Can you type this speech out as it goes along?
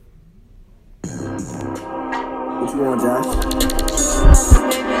What you want, Josh?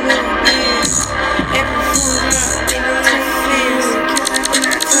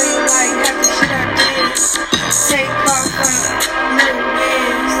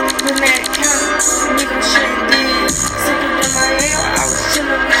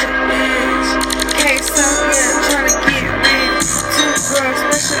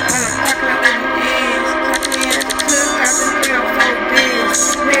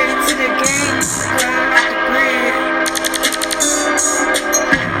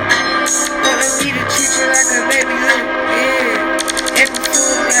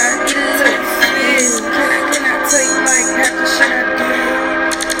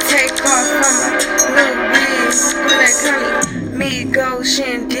 Go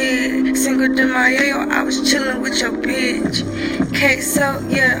shindig, single to my yo, I was chillin' with your bitch. Queso,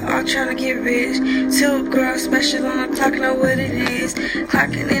 yeah, all tryna get rich. 2 girls special on the clock, know what it is.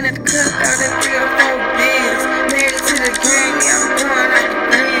 Clocking in at the cookout in 3 or 4 bigs. Married to the gang, yeah, I'm going out the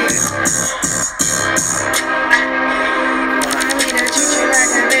grid. I need to treat you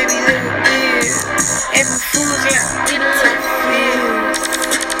like a baby little bitch. Every fool, yeah, need a little feel.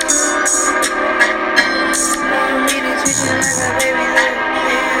 I need to treat you like a baby little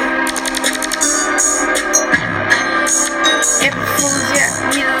bitch. Every fool, yeah,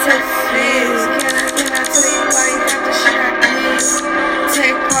 need a little feel. Can I tell you why you have the shit I did?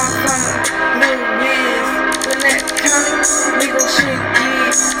 Take off from a little whiz. When that county, we gon' shit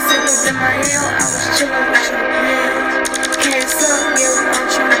deep. Simple in my ear, I was chillin' with your bitch. Queso, yeah, we all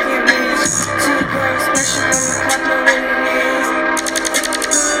tryna get rich. 2 girls special on the clock, know what it is.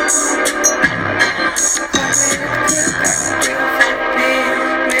 Clockin' in at the cookout, 3 or 4 bigs.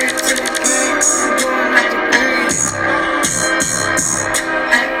 Married to the game, I'm going out the grid.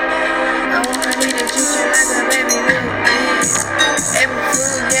 I wanna need to treat you like a baby little bitch. Every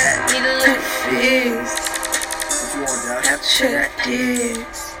fool, yeah, need a little fizz. What you want, Josh? That's the shit I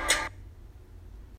did.